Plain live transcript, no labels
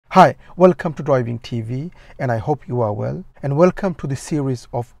Hi, welcome to Driving TV, and I hope you are well. And welcome to the series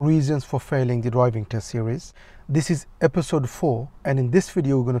of reasons for failing the driving test series. This is episode 4, and in this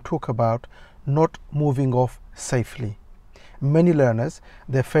video we're going to talk about not moving off safely. Many learners,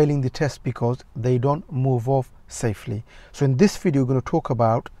 they're failing the test because they don't move off safely. So in this video we're going to talk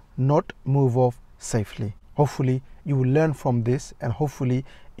about not move off safely. Hopefully you will learn from this, and hopefully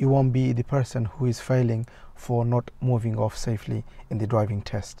you won't be the person who is failing for not moving off safely in the driving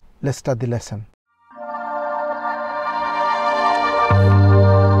test. Let's start the lesson.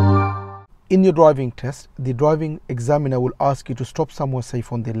 In your driving test, the driving examiner will ask you to stop somewhere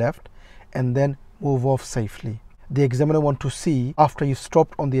safe on the left and then move off safely. The examiner wants to see, after you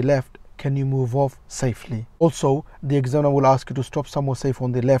stopped on the left, can you move off safely? Also, the examiner will ask you to stop somewhere safe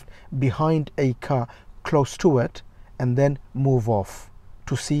on the left behind a car close to it and then move off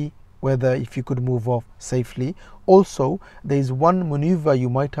to see whether if you could move off safely. Also, there is one maneuver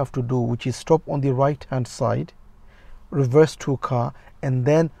you might have to do, which is stop on the right hand side, reverse to a car and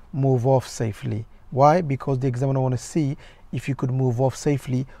then move off safely. Why? Because the examiner want to see if you could move off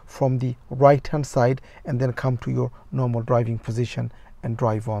safely from the right hand side and then come to your normal driving position and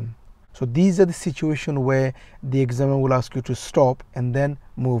drive on. So these are the situations where the examiner will ask you to stop and then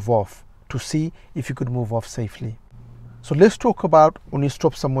move off to see if you could move off safely. So let's talk about when you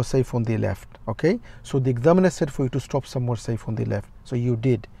stop somewhere safe on the left. Okay, so the examiner said for you to stop somewhere safe on the left. So you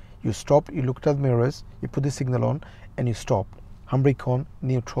did. You stopped, you looked at the mirrors, you put the signal on and you stopped. Handbrake on,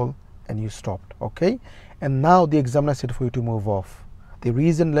 neutral, and you stopped. Okay, and now the examiner said for you to move off. The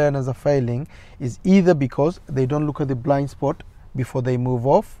reason learners are failing is either because they don't look at the blind spot before they move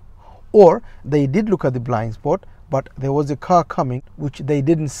off, or they did look at the blind spot but there was a car coming which they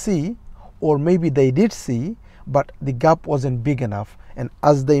didn't see, or maybe they did see but the gap wasn't big enough, and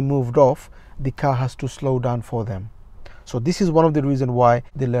as they moved off the car has to slow down for them. So this is one of the reasons why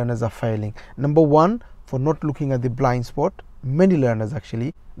the learners are failing. Number one, for not looking at the blind spot. Many learners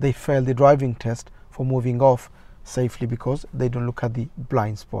actually, they fail the driving test for moving off safely because they don't look at the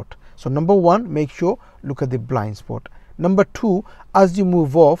blind spot. So number one, make sure look at the blind spot. Number two, as you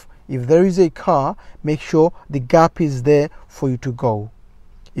move off, if there is a car, make sure the gap is there for you to go.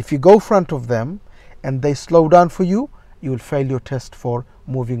 If you go front of them and they slow down for you, you will fail your test for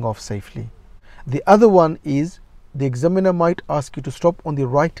moving off safely. The other one is the examiner might ask you to stop on the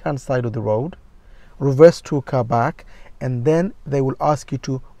right hand side of the road, reverse to a car back, and then they will ask you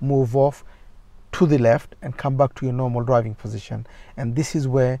to move off to the left and come back to your normal driving position. And this is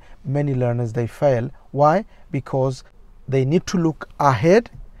where many learners they fail. Why? Because they need to look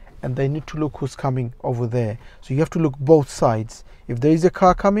ahead and they need to look who's coming over there. So you have to look both sides. If there is a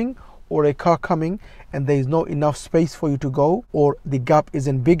car coming or a car coming and there is not enough space for you to go, or the gap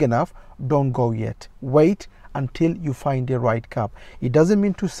isn't big enough, don't go yet. Wait until you find the right gap. It doesn't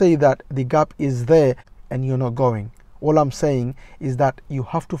mean to say that the gap is there and you're not going. All I'm saying is that you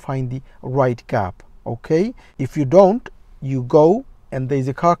have to find the right gap. Okay, if you don't, you go and there is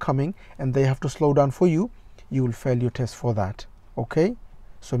a car coming and they have to slow down for you, you will fail your test for that. Okay,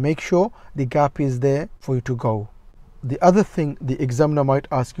 so make sure the gap is there for you to go. The other thing the examiner might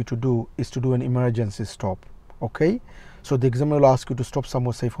ask you to do is to do an emergency stop. Okay, so the examiner will ask you to stop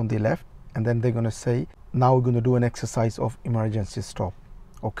somewhere safe on the left, and then they're going to say, now we're going to do an exercise of emergency stop.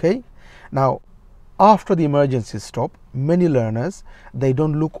 Okay, now after the emergency stop, many learners, they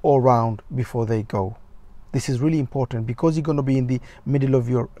don't look all around before they go. This is really important because you're going to be in the middle of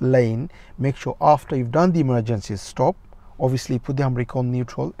your lane. Make sure after you've done the emergency stop, obviously put the handbrake on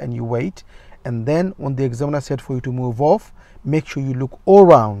neutral and you wait. And then when the examiner said for you to move off, make sure you look all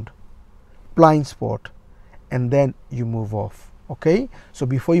around, blind spot, and then you move off. Okay, so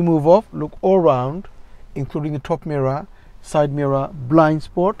before you move off, look all around, including the top mirror, side mirror, blind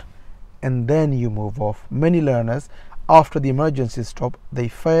spot, and then you move off. Many learners, after the emergency stop, they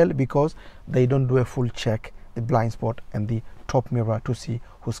fail because they don't do a full check, the blind spot and the top mirror, to see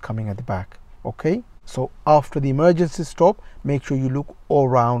who's coming at the back. Okay, so after the emergency stop, make sure you look all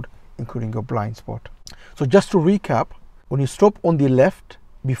around, including your blind spot. So just to recap, when you stop on the left,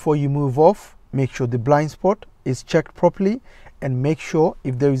 before you move off, make sure the blind spot is checked properly, and make sure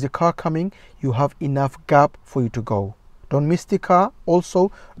if there is a car coming, you have enough gap for you to go. Don't miss the car.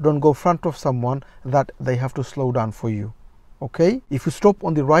 Also, don't go front of someone that they have to slow down for you. Okay, if you stop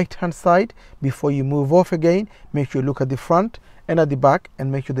on the right hand side, before you move off again, make sure you look at the front and at the back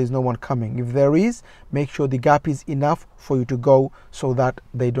and make sure there's no one coming. If there is, make sure the gap is enough for you to go so that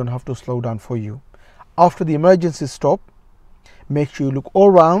they don't have to slow down for you. After the emergency stop, make sure you look all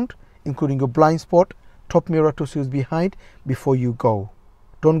around, including your blind spot, top mirror to see who's behind before you go.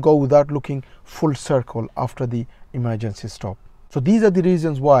 Don't go without looking full circle after the emergency stop. So these are the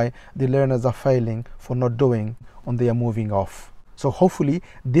reasons why the learners are failing for not doing when they are moving off. So hopefully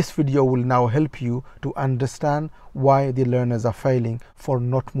this video will now help you to understand why the learners are failing for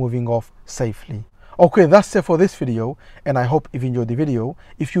not moving off safely. Okay, that's it for this video, and I hope you've enjoyed the video.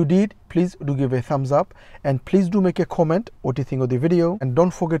 If you did, please do give a thumbs up, and please do make a comment what you think of the video, and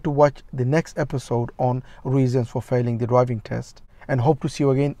don't forget to watch the next episode on reasons for failing the driving test, and hope to see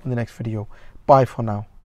you again in the next video. Bye for now.